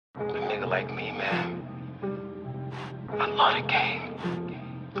like me, man. I love the game.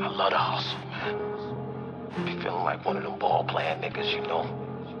 I love the hustle, man. Be feeling like one of them ball-playing niggas, you know,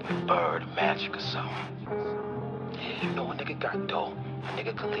 like Bird, Magic, or something. Yeah, you know a nigga got dough, a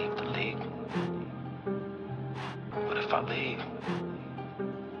nigga can leave the league. But if I leave,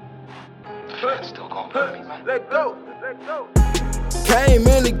 the fans still gonna put me, man. Let go. Came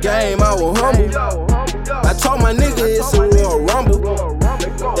in the game, I was humble. I told my nigga it's a Royal Rumble.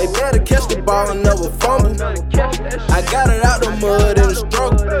 They better catch the ball and never fumble. I got it out the mud in the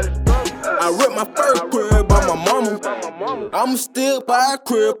struggle. I ripped my first crib by my mama. I'ma still buy a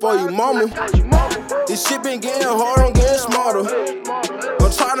crib for you, mama. This shit been getting hard, I'm getting smarter.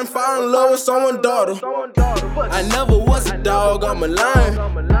 I'm trying to fall in love with someone's daughter. I never was a dog, I'm a lion.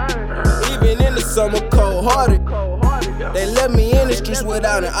 Even in the summer, cold-hearted. They left me in the streets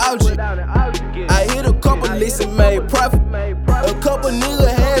without an object. I hit a couple licks and made profit. A couple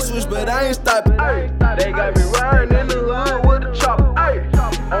niggas had switch, but I ain't stopping. They got me riding in the hood with a chopper.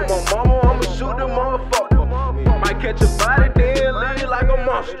 On my mama, I'ma shoot them motherfucker. Might catch a body, then leave like a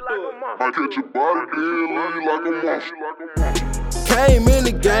monster. Might catch a body, then leave like a monster. Came in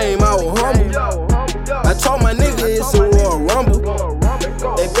the game, I was humble. I told my nigga it's a Royal Rumble.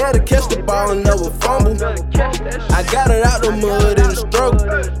 They better catch the ball and never fumble. I got it out the mud in the struggle.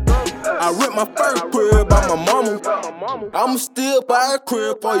 I ripped my first crib by my mama. I'ma still buy a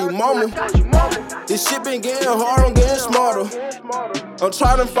crib for you, mama. This shit been getting hard, I'm getting smarter. I'm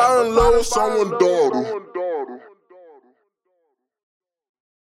trying to fall in love with someone's daughter.